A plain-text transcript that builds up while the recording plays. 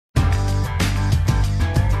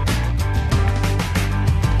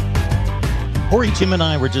Corey, Jim, and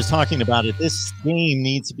I were just talking about it. This game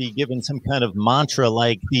needs to be given some kind of mantra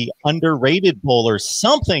like the underrated bowl or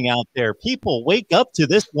something out there. People, wake up to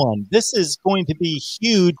this one. This is going to be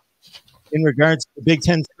huge in regards to Big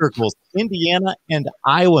Ten circles. Indiana and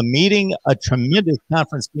Iowa meeting, a tremendous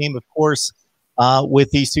conference game, of course, with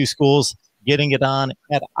these two schools getting it on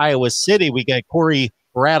at Iowa City. We got Corey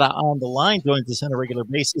Barata on the line, joins us on a regular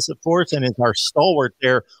basis, of course, and is our stalwart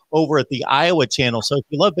there over at the Iowa channel. So if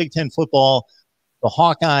you love Big Ten football, the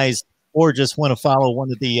Hawkeyes, or just want to follow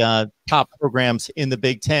one of the top programs in the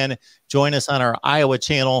Big Ten, join us on our Iowa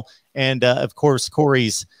channel. And, of course,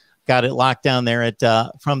 Corey's got it locked down there at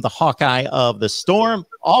From the Hawkeye of the Storm.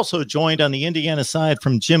 Also joined on the Indiana side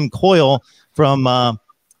from Jim Coyle from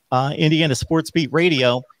Indiana Sports Beat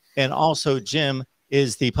Radio. And also Jim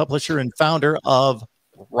is the publisher and founder of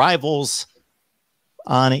Rivals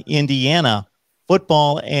on Indiana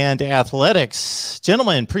football and athletics.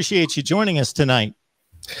 Gentlemen, appreciate you joining us tonight.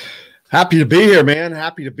 Happy to be here, man.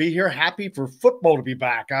 Happy to be here. Happy for football to be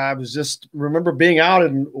back. I was just remember being out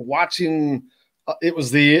and watching. It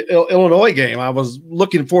was the Illinois game. I was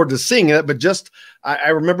looking forward to seeing it, but just I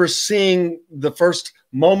remember seeing the first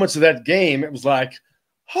moments of that game. It was like,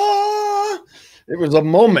 it was a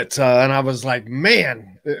moment, and I was like,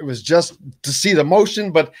 man, it was just to see the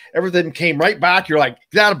motion, but everything came right back. You're like,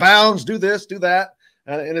 get out of bounds, do this, do that.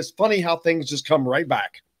 And it's funny how things just come right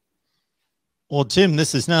back. Well, Jim,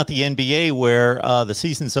 this is not the NBA where the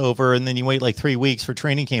season's over and then you wait like 3 weeks for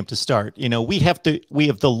training camp to start. You know, we have the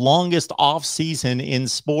longest off season in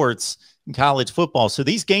sports in college football. So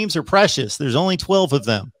these games are precious. There's only 12 of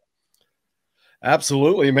them.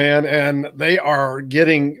 Absolutely, man. And they are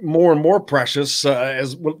getting more and more precious.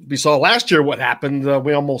 As we saw last year, what happened,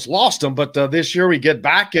 we almost lost them. But this year we get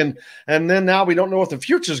back, and then now we don't know what the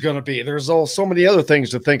future is going to be. There's so many other things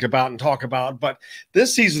to think about and talk about. But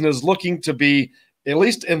this season is looking to be, at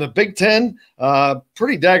least in the Big Ten,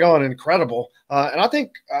 pretty daggone incredible. And I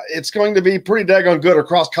think it's going to be pretty daggone good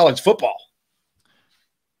across college football.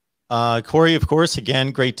 Corey, of course,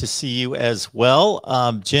 again, great to see you as well.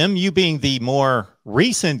 Jim, you being the more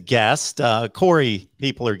recent guest, Corey,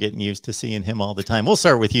 people are getting used to seeing him all the time. We'll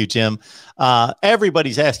start with you, Jim.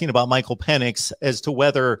 Everybody's asking about Michael Penix as to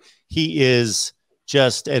whether he is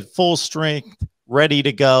just at full strength, ready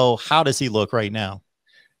to go. How does he look right now?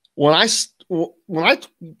 When I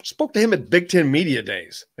spoke to him at Big Ten Media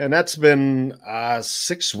Days, and that's been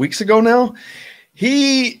 6 weeks ago now,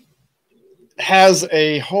 he has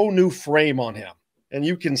a whole new frame on him, and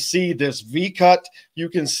you can see this V cut. You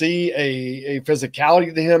can see a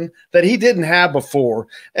physicality to him that he didn't have before.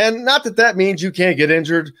 And not that that means you can't get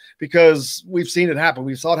injured, because we've seen it happen.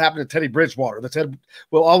 We saw it happen to Teddy Bridgewater.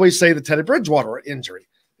 We'll always say the Teddy Bridgewater injury.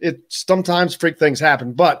 It sometimes freak things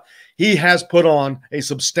happen, but he has put on a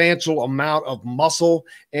substantial amount of muscle,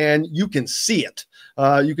 and you can see it.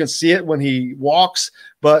 You can see it when he walks,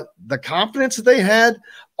 but the confidence that they had,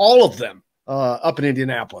 all of them, up in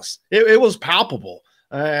Indianapolis, it was palpable.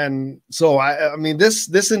 And so, I mean,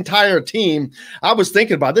 this entire team, I was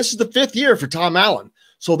thinking about, this is the 5th year for Tom Allen.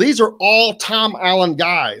 So these are all Tom Allen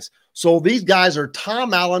guys. So these guys are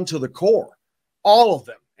Tom Allen to the core, all of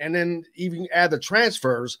them. And then even add the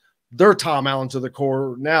transfers, they're Tom Allen to the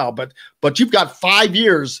core now. But you've got 5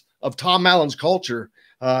 years of Tom Allen's culture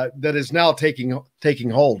that is now taking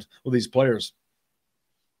hold with these players.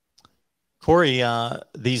 Corey,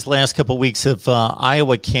 these last couple of weeks of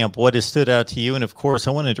Iowa camp, what has stood out to you? And, of course,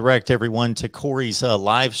 I want to direct everyone to Corey's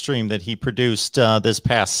live stream that he produced this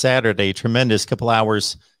past Saturday. Tremendous couple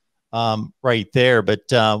hours right there. But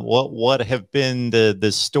what have been the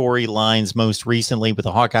storylines most recently with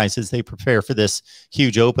the Hawkeyes as they prepare for this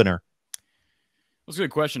huge opener? That's a good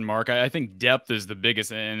question, Mark. I think depth is the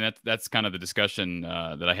biggest, and that's kind of the discussion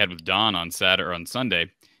that I had with Don on Sunday.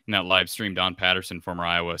 In that live stream, Don Patterson, former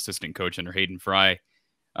Iowa assistant coach under Hayden Fry.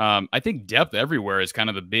 I think depth everywhere is kind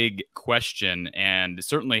of the big question, and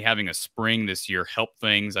certainly having a spring this year helped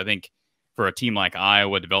things. I think for a team like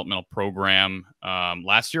Iowa, developmental program,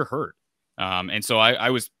 last year hurt. And so I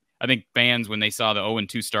think fans, when they saw the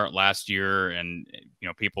 0-2 start last year, and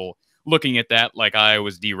people looking at that like Iowa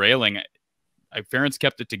was derailing, Ferentz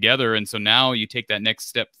kept it together. And so now you take that next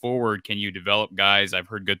step forward. Can you develop guys? I've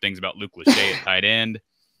heard good things about Luke Lachey at tight end.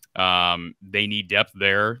 They need depth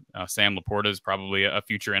there. Sam Laporta is probably a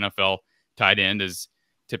future NFL tight end, as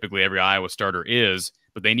typically every Iowa starter is,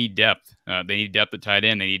 but they need depth. They need depth at tight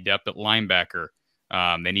end. They need depth at linebacker.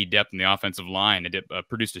 They need depth in the offensive line. I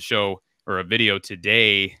produced a show or a video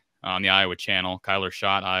today on the Iowa channel. Kyler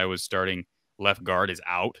Schott, Iowa's starting left guard, is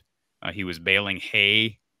out. He was bailing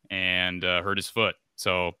hay and hurt his foot.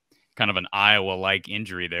 So kind of an Iowa-like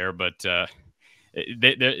injury there, but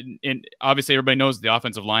and obviously everybody knows the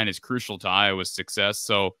offensive line is crucial to Iowa's success.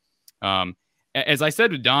 So, as I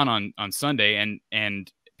said with Don on Sunday,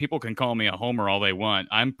 and people can call me a homer all they want,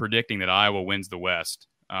 I'm predicting that Iowa wins the West.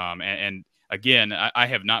 And again, I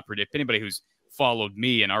have not predicted. Anybody who's followed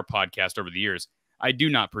me and our podcast over the years, I do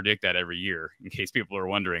not predict that every year, in case people are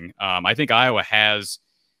wondering. I think Iowa has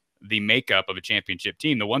the makeup of a championship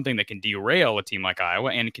team. The one thing that can derail a team like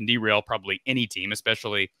Iowa, and can derail probably any team,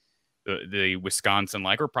 especially the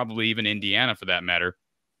Wisconsin-like, or probably even Indiana for that matter,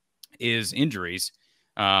 is injuries.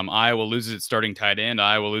 Iowa loses its starting tight end.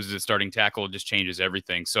 Iowa loses its starting tackle. It just changes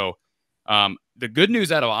everything. So the good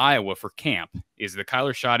news out of Iowa for camp is the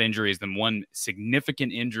Kyler Schott injury is the one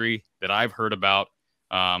significant injury that I've heard about.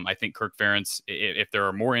 I think Kirk Ferentz, if there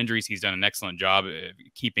are more injuries, he's done an excellent job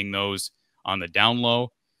keeping those on the down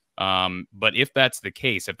low. But if that's the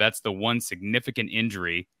case, if that's the one significant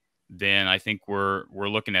injury, then I think we're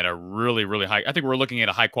looking at a really, really high. I think we're looking at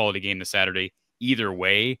a high quality game this Saturday either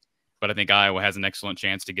way. But I think Iowa has an excellent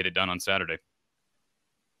chance to get it done on Saturday.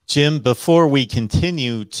 Jim, before we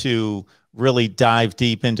continue to really dive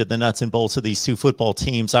deep into the nuts and bolts of these two football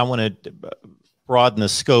teams, I want to broaden the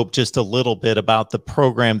scope just a little bit about the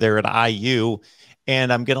program there at IU.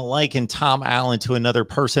 And I'm going to liken Tom Allen to another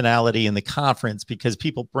personality in the conference, because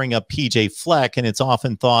people bring up PJ Fleck, and it's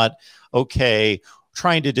often thought, okay,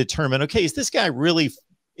 trying to determine, okay, is this guy really,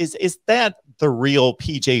 is that the real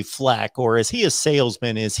PJ Fleck, or is he a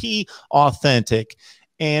salesman? Is he authentic?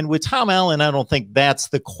 And with Tom Allen, I don't think that's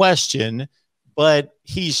the question, but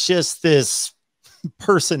he's just this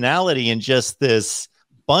personality and just this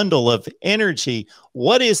bundle of energy.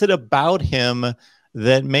 What is it about him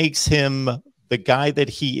that makes him the guy that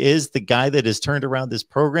he is, the guy that has turned around this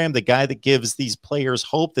program, the guy that gives these players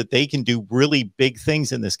hope that they can do really big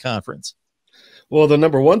things in this conference? Well, the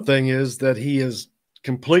number one thing is that he is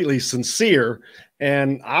completely sincere,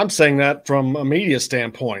 and I'm saying that from a media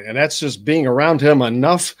standpoint, and that's just being around him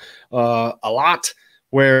enough, a lot,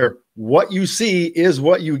 where what you see is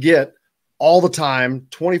what you get all the time,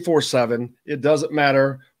 24/7. It doesn't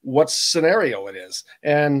matter what scenario it is,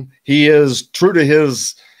 and he is true to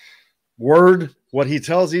his word. What he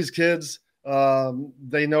tells these kids,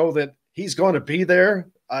 they know that he's going to be there.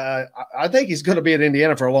 I think he's going to be at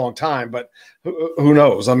Indiana for a long time, but who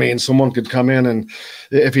knows? I mean, someone could come in, and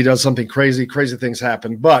if he does something crazy things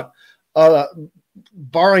happen. But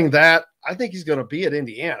barring that, I think he's going to be at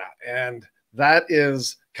Indiana, and that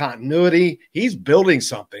is continuity. He's building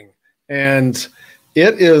something, and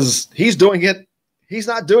he's doing it. He's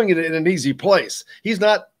not doing it in an easy place. He's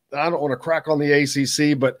not, I don't want to crack on the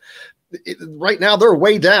ACC, but right now they're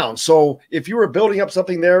way down. So if you were building up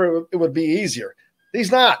something there, it would be easier. He's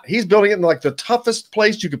not. He's building it in like the toughest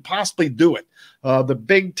place you could possibly do it, the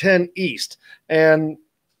Big Ten East. And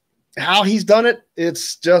how he's done it,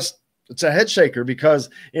 it's a head shaker, because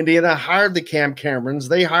Indiana hired the Cam Camerons,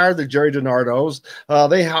 they hired the Jerry DiNardos,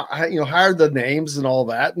 they hired the names and all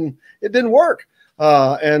that, and it didn't work.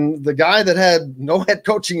 And the guy that had no head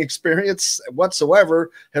coaching experience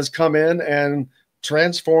whatsoever has come in and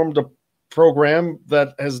transformed a program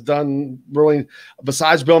that has done really,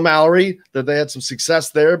 besides Bill Mallory, that they had some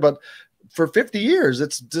success there, but for 50 years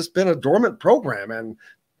it's just been a dormant program, and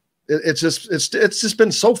it's just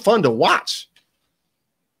been so fun to watch.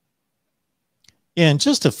 And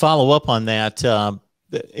just to follow up on that,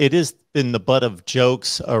 it has been the butt of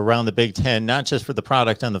jokes around the Big Ten, not just for the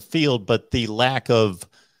product on the field, but the lack of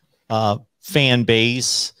fan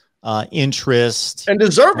base, interest, and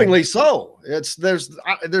deservingly so.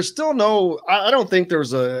 There's still no, I don't think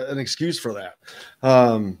there's an excuse for that.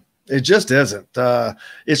 It just isn't.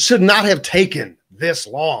 It should not have taken this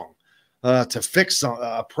long to fix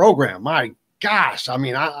a program. My gosh. I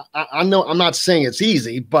mean, I know I'm not saying it's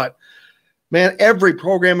easy, but man, every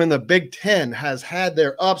program in the Big Ten has had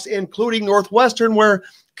their ups, including Northwestern, where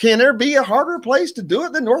can there be a harder place to do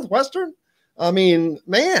it than Northwestern? I mean,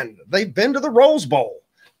 man, they've been to the Rose Bowl.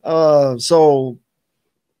 So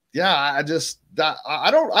yeah, I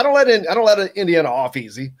don't let Indiana off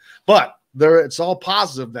easy, but it's all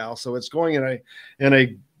positive now. So it's going in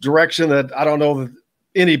a direction that I don't know that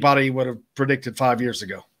anybody would have predicted 5 years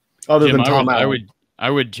ago, other Jim, than Tom Allen. I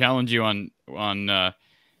would challenge you on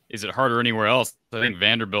is it harder anywhere else? I think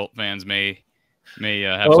Vanderbilt fans may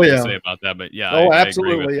have something to say about that, but yeah.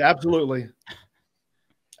 Absolutely. Absolutely.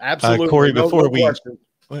 Corey, before we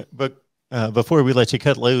let you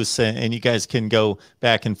cut loose and you guys can go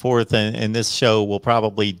back and forth, and this show will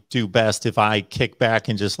probably do best if I kick back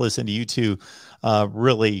and just listen to you two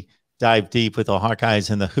really dive deep with the Hawkeyes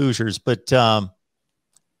and the Hoosiers. But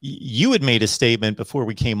you had made a statement before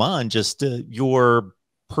we came on, just your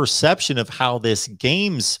perception of how this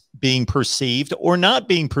game's being perceived or not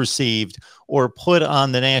being perceived or put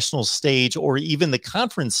on the national stage or even the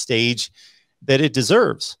conference stage that it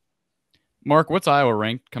deserves. Mark, what's Iowa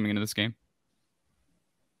ranked coming into this game?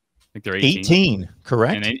 I think they're 18,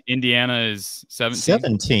 correct? And Indiana is 17.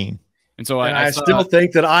 17. And so I still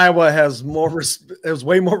think that Iowa has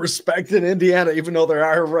way more respect than Indiana, even though they're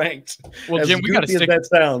higher ranked. Well, Jim, we got to stick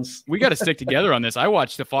stick together on this. I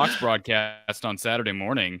watched the Fox broadcast on Saturday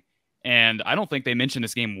morning, and I don't think they mentioned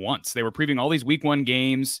this game once. They were previewing all these Week 1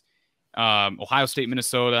 games, Ohio State,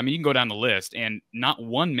 Minnesota. I mean, you can go down the list, and not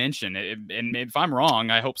one mention. And if I'm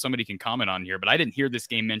wrong, I hope somebody can comment on here, but I didn't hear this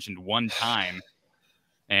game mentioned one time.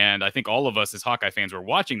 And I think all of us as Hawkeye fans were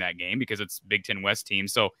watching that game because it's Big Ten West team.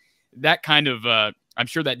 So that kind of, I'm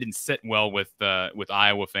sure that didn't sit well with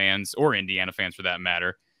Iowa fans or Indiana fans for that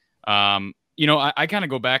matter. You know, I kind of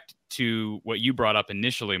go back to what you brought up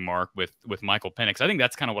initially, Mark, with Michael Penix. I think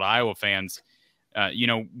that's kind of what Iowa fans, you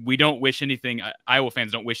know, we don't wish anything. Iowa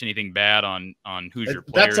fans don't wish anything bad on Hoosier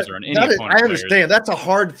players or on any opponent. I understand. Players. That's a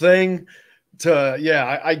hard thing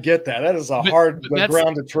to, I get that. That is a hard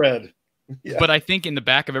ground to tread. Yeah. But I think in the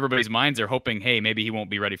back of everybody's minds, they're hoping, hey, maybe he won't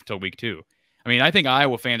be ready until week 2. I mean, I think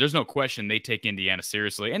Iowa fans, there's no question they take Indiana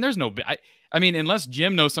seriously. And there's no, I mean, unless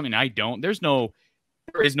Jim knows something I don't, there is no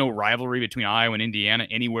rivalry between Iowa and Indiana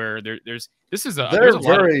anywhere. They're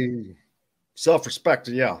very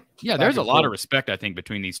self-respected. Yeah. Yeah. There's a lot of respect, I think,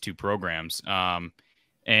 between these two programs.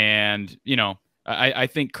 And, you know, I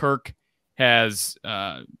think Kirk has,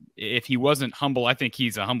 if he wasn't humble, I think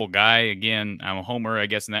he's a humble guy. Again, I'm a homer, I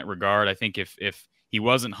guess, in that regard. I think if he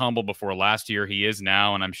wasn't humble before last year, he is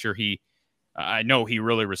now. And I'm sure I know he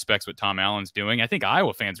really respects what Tom Allen's doing. I think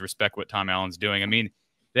Iowa fans respect what Tom Allen's doing. I mean,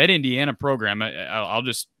 that Indiana program, I'll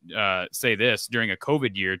just say this, during a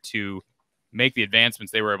COVID year to make the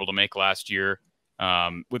advancements they were able to make last year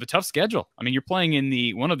with a tough schedule. I mean, you're playing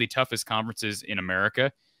in one of the toughest conferences in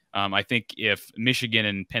America. I think if Michigan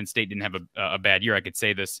and Penn State didn't have a bad year, I could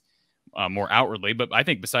say this more outwardly. But I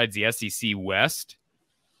think besides the SEC West,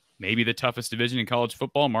 maybe the toughest division in college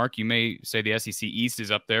football. Mark, you may say the SEC East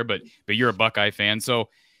is up there, but you're a Buckeye fan. So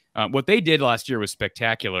what they did last year was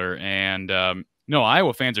spectacular. And no,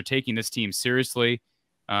 Iowa fans are taking this team seriously.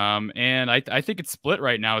 And I think it's split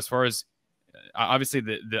right now as far as obviously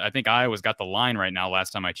I think Iowa's got the line right now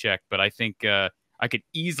last time I checked, but I think I could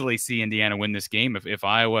easily see Indiana win this game if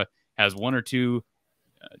Iowa has one or two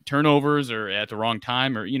turnovers or at the wrong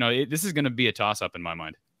time, or, you know, this is going to be a toss-up in my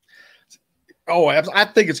mind. Oh, I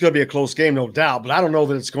think it's going to be a close game, no doubt, but I don't know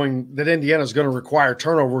that Indiana is going to require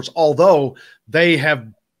turnovers, although they have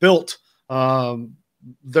built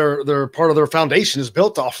their part of their foundation is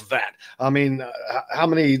built off of that. I mean, how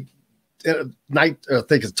many I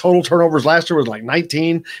think his total turnovers last year was like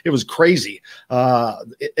 19. It was crazy.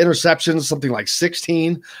 Interceptions, something like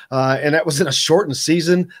 16. And that was in a shortened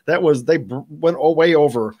season. They went way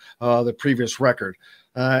over the previous record.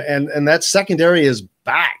 And that secondary is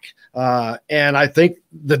back. And I think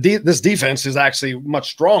this defense is actually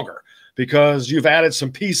much stronger because you've added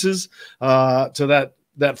some pieces to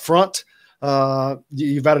that front.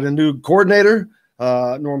 You've added a new coordinator,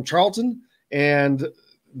 Norm Charlton, and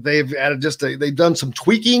they've added they've done some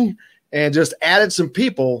tweaking and just added some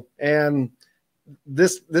people. And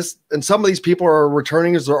this and some of these people are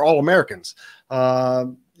returning as they're All-Americans.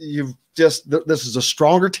 This is a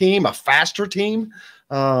stronger team, a faster team.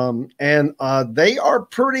 And they are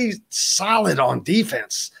pretty solid on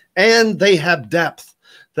defense, and they have depth.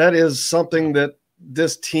 That is something that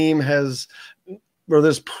this team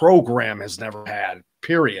this program has never had,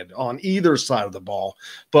 period, on either side of the ball.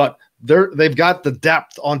 But they've got the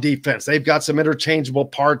depth on defense. They've got some interchangeable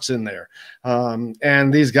parts in there.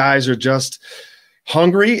 And these guys are just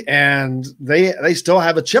hungry, and they still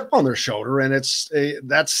have a chip on their shoulder. And that's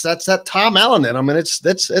that Tom Allen in them. And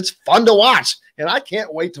it's fun to watch. And I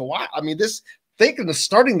can't wait to watch. I mean, thinking of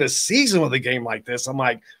starting the season with a game like this, I'm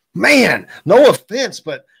like, man, no offense,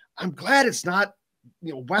 but I'm glad it's not,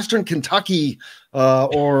 Western Kentucky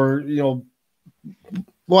or,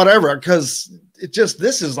 whatever, because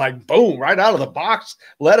this is like, boom, right out of the box.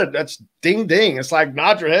 That's ding, ding. It's like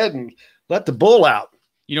nod your head and let the bull out.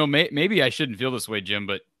 Maybe I shouldn't feel this way, Jim,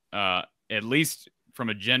 but at least from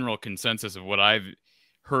a general consensus of what I've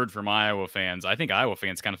heard from Iowa fans, I think Iowa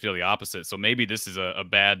fans kind of feel the opposite. So maybe this is a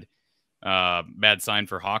bad sign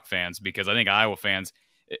for Hawk fans, because I think Iowa fans,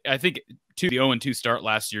 the 0-2 start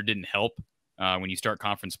last year didn't help. When you start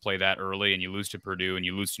conference play that early and you lose to Purdue and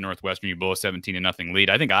you lose to Northwestern, you blow a 17-0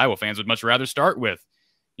 lead. I think Iowa fans would much rather start with,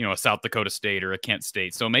 a South Dakota State or a Kent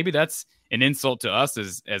State. So maybe that's an insult to us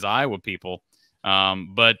as Iowa people.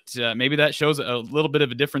 But maybe that shows a little bit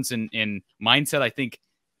of a difference in mindset. I think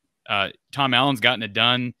Tom Allen's gotten it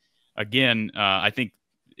done. Again, I think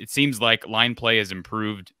it seems like line play has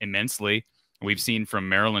improved immensely. We've seen from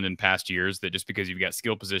Maryland in past years that just because you've got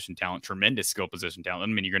skill position talent, tremendous skill position talent,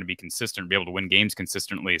 doesn't mean you're going to be consistent, be able to win games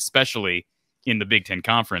consistently, especially in the Big Ten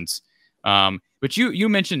Conference. But you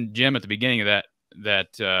mentioned, Jim, at the beginning of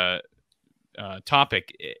that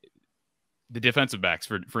topic, the defensive backs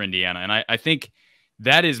for Indiana. And I think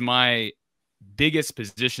that is my biggest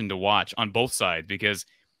position to watch on both sides, because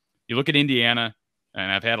you look at Indiana,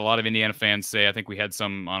 and I've had a lot of Indiana fans say, I think we had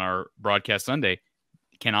some on our broadcast Sunday,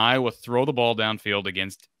 can Iowa throw the ball downfield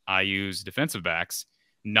against IU's defensive backs,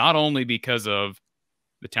 not only because of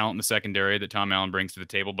the talent in the secondary that Tom Allen brings to the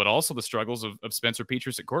table, but also the struggles of Spencer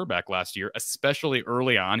Petras at quarterback last year, especially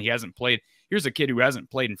early on. He hasn't played. Here's a kid who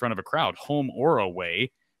hasn't played in front of a crowd, home or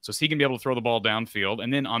away, so he can be able to throw the ball downfield.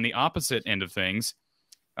 And then on the opposite end of things,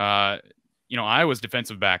 Iowa's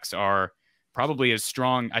defensive backs are probably as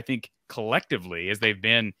strong, I think, collectively as they've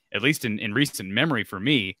been, at least in recent memory for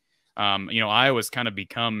me. Iowa's kind of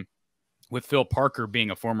become, with Phil Parker being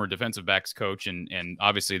a former defensive backs coach and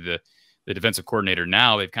obviously the defensive coordinator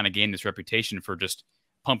now, they've kind of gained this reputation for just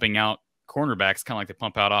pumping out cornerbacks, kind of like they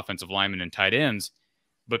pump out offensive linemen and tight ends.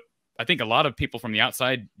 But I think a lot of people from the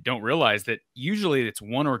outside don't realize that usually it's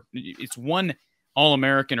one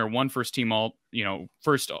All-American or one first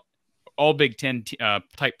all Big Ten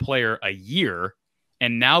type player a year.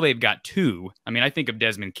 And now they've got two. I mean, I think of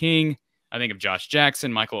Desmond King, I think of Josh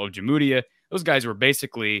Jackson, Michael Ojemudia. Those guys were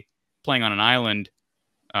basically playing on an island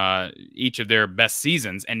each of their best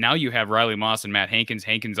seasons. And now you have Riley Moss and Matt Hankins.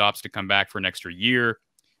 Hankins opts to come back for an extra year.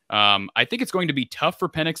 I think it's going to be tough for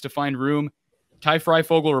Penix to find room. Ty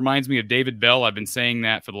Freifogel reminds me of David Bell. I've been saying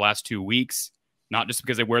that for the last 2 weeks, not just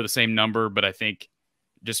because they wear the same number, but I think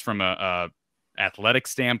just from a athletic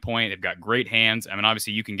standpoint, they've got great hands. I mean,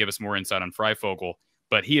 obviously you can give us more insight on Freifogel,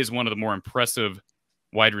 but he is one of the more impressive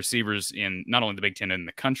wide receivers in not only the Big Ten and in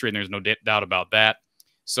the country, and there's no doubt about that.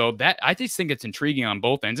 So that, I just think it's intriguing on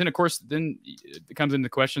both ends. And of course, then it comes into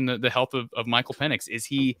question the health of Michael Penix. Is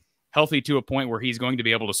he healthy to a point where he's going to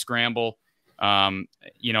be able to scramble?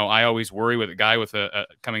 I always worry with a guy with a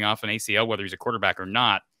coming off an ACL, whether he's a quarterback or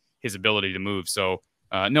not, his ability to move. So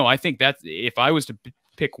no, I think that if I was to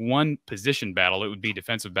pick one position battle, it would be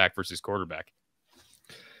defensive back versus quarterback.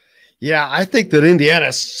 Yeah, I think that Indiana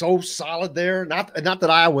is so solid there. Not that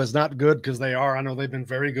Iowa is not good, because they are. I know they've been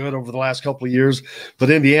very good over the last couple of years, but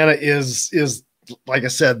Indiana is like I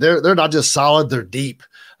said, they're not just solid, they're deep.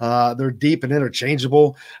 They're deep and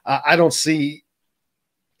interchangeable. I don't see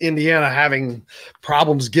Indiana having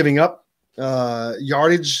problems giving up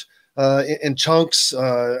yardage in chunks,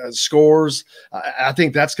 scores. I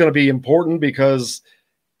think that's going to be important, because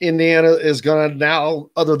Indiana is going to now,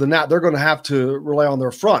 other than that, they're going to have to rely on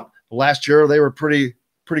their front. Last year, they were pretty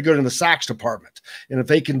good in the sacks department. And if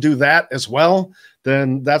they can do that as well,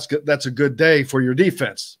 then that's good. That's a good day for your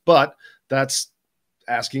defense. But that's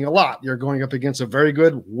asking a lot. You're going up against a very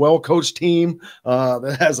good, well-coached team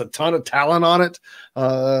that has a ton of talent on it,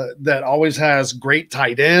 that always has great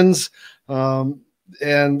tight ends. But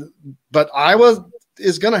Iowa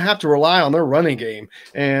is going to have to rely on their running game.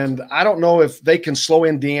 And I don't know if they can slow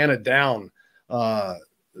Indiana down.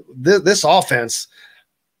 This offense,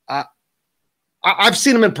 I've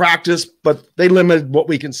seen them in practice, but they limited what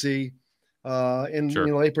we can see. Sure.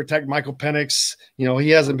 They protect Michael Penix. He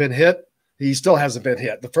hasn't been hit. He still hasn't been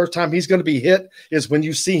hit. The first time he's going to be hit is when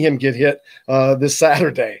you see him get hit this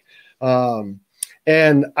Saturday. And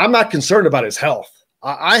I'm not concerned about his health.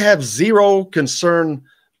 I have zero concern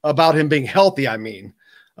about him being healthy. I mean,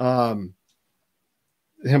 him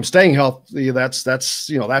staying healthy. That's the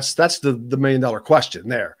 $1 million question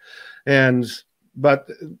there. But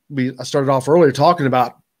I started off earlier talking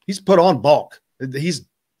about he's put on bulk. He's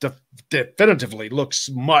definitively looks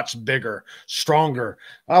much bigger, stronger.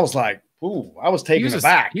 I was like, ooh, I was taken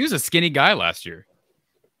aback. He was a skinny guy last year.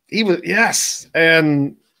 He was, yes.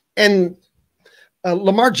 And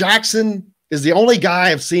Lamar Jackson is the only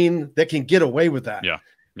guy I've seen that can get away with that. Yeah.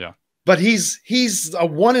 But he's a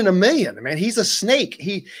 1 in a million, man. He's a snake.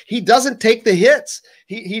 He doesn't take the hits.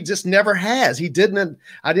 He just never has. I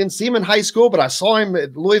didn't see him in high school, but I saw him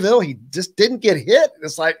at Louisville. He just didn't get hit.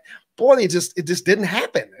 It's like, boy, it just didn't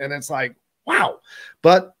happen. And it's like, wow.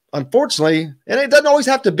 But unfortunately, and it doesn't always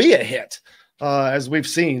have to be a hit, as we've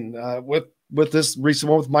seen with this recent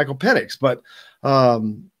one with Michael Penix. But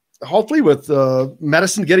hopefully with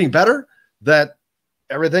medicine getting better, that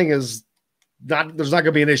everything is there's not going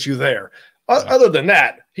to be an issue there. Other than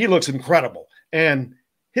that, he looks incredible. And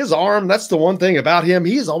his arm, that's the one thing about him.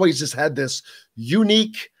 He's always just had this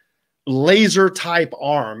unique laser type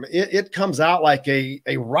arm. It comes out like a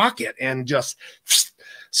rocket and just,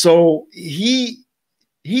 so he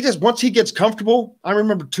just, once he gets comfortable, I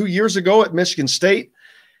remember 2 years ago at Michigan State,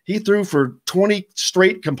 he threw for 20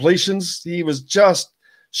 straight completions. He was just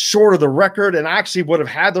short of the record, and actually would have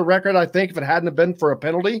had the record, I think, if it hadn't been for a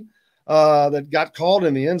penalty that got called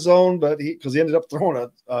in the end zone, but because he ended up throwing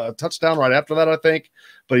a touchdown right after that, I think,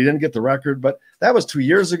 but he didn't get the record. But that was 2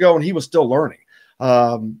 years ago, and he was still learning.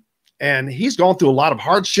 And he's gone through a lot of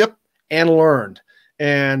hardship and learned.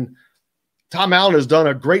 And Tom Allen has done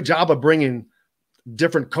a great job of bringing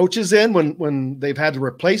different coaches in when they've had to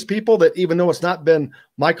replace people that, even though it's not been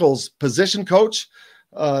Michael's position coach,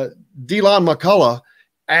 Delon McCullough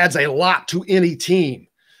adds a lot to any team.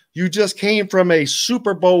 You just came from a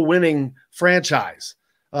Super Bowl winning franchise,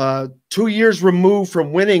 2 years removed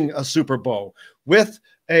from winning a Super Bowl with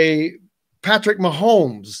a Patrick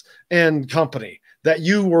Mahomes and company that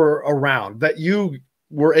you were around, that you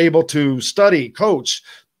were able to study, coach,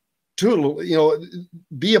 to,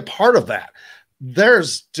 be a part of that.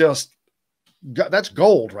 There's just, that's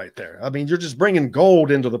gold right there. I mean, you're just bringing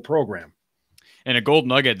gold into the program. And a gold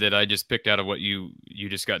nugget that I just picked out of what you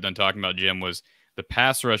just got done talking about, Jim, was the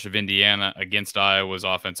pass rush of Indiana against Iowa's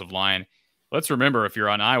offensive line. Let's remember, if you're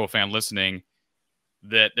an Iowa fan listening,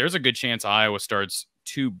 that there's a good chance Iowa starts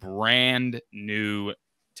 2 brand new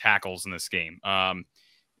tackles in this game.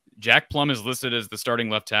 Jack Plum is listed as the starting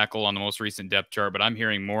left tackle on the most recent depth chart, but I'm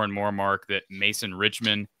hearing more and more, Mark, that Mason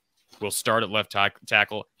Richman will start at left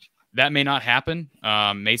tackle. That may not happen.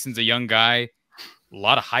 Mason's a young guy. A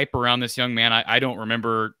lot of hype around this young man. I don't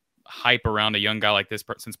remember hype around a young guy like this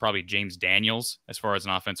since probably James Daniels, as far as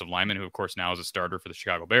an offensive lineman, who, of course, now is a starter for the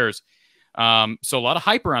Chicago Bears. So a lot of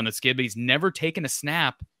hype around this kid, but he's never taken a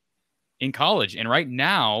snap in college. And right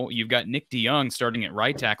now, you've got Nick DeYoung starting at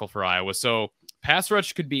right tackle for Iowa. So pass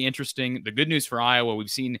rush could be interesting. The good news for Iowa, we've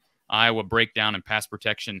seen Iowa break down in pass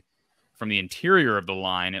protection from the interior of the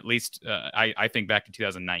line, at least I think back to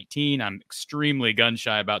 2019. I'm extremely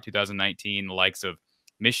gun-shy about 2019, the likes of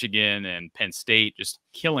Michigan and Penn State just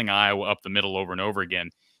killing Iowa up the middle over and over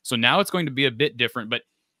again. So now it's going to be a bit different. But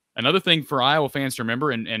another thing for Iowa fans to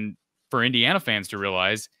remember, and for Indiana fans to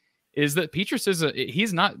realize, is that Petrus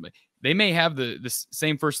he's not, they may have the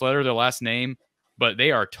same first letter of their last name, but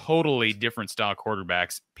they are totally different style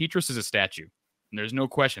quarterbacks. Petrus is a statue, and there's no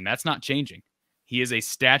question. That's not changing. He is a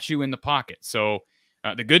statue in the pocket. So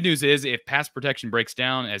the good news is, if pass protection breaks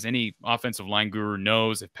down, as any offensive line guru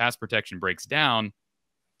knows, if pass protection breaks down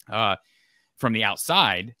from the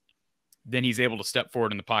outside, then he's able to step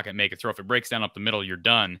forward in the pocket and make a throw. If it breaks down up the middle, you're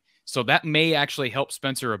done. So that may actually help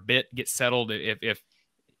Spencer a bit get settled if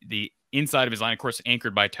the inside of his line, of course,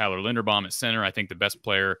 anchored by Tyler Linderbaum at center. I think the best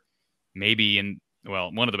player, maybe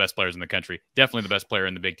one of the best players in the country, definitely the best player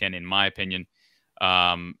in the Big Ten, in my opinion.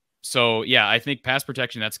 So yeah, I think pass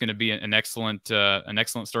protection, that's going to be an excellent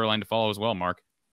storyline to follow as well, Mark.